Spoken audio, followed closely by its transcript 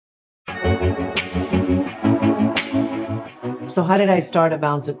So how did I start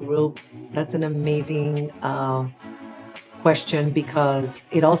Abaunza Group? That's an amazing question because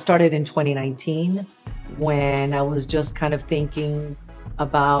it all started in 2019 when I was just kind of thinking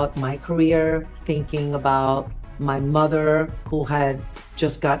about my career, thinking about my mother who had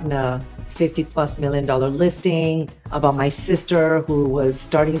just gotten a $50+ million listing, about my sister who was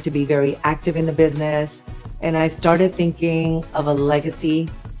starting to be very active in the business. And I started thinking of a legacy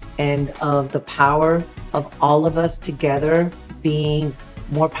and of the power of all of us together being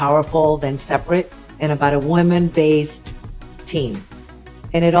more powerful than separate, and about a women-based team.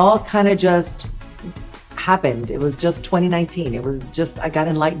 And it all kind of just happened. It was just 2019. It was just, I got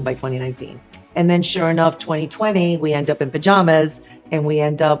enlightened by 2019. And then sure enough, 2020, we end up in pajamas and we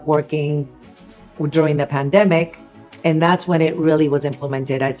end up working during the pandemic. And that's when it really was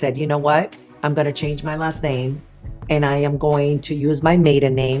implemented. I said, you know what? I'm going to change my last name and I am going to use my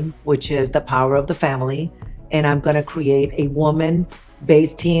maiden name, which is the power of the family. And I'm going to create a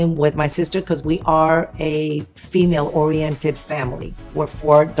woman-based team with my sister because we are a female-oriented family. We're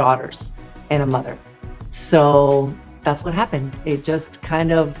 4 daughters and a mother. So that's what happened. It just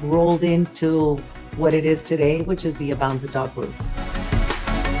kind of rolled into what it is today, which is the Abaunza Dog Group.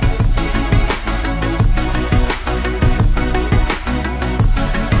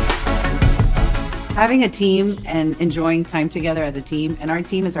 Having a team and enjoying time together as a team, and our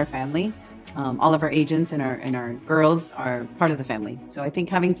team is our family. All of our agents and our girls are part of the family. So I think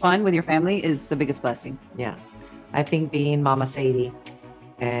having fun with your family is the biggest blessing. Yeah, I think being Mama Sadie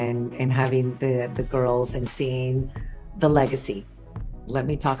and having the girls and seeing the legacy. Let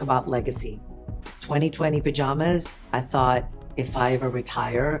me talk about legacy. 2020 pajamas, I thought if I ever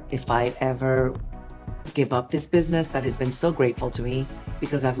retire, if I ever give up this business that has been so grateful to me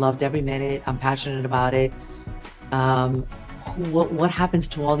because I've loved every minute, I'm passionate about it. What happens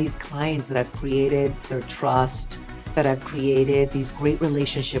to all these clients that I've created, their trust, that I've created these great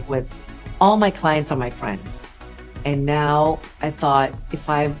relationships with? All my clients are my friends. And now I thought, if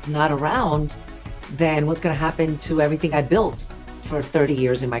I'm not around, then what's going to happen to everything I built for 30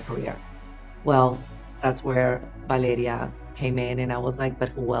 years in my career? Well, that's where Valeria came in, and I was like, but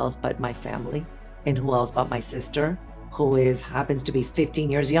who else but my family? And who else but my sister, who happens to be 15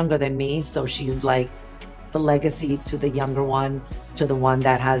 years younger than me. So she's like the legacy to the younger one, to the one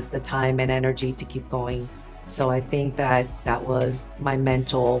that has the time and energy to keep going. So I think that was my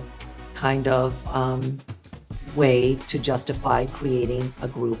mental kind of way to justify creating a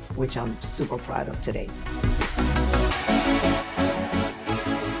group, which I'm super proud of today.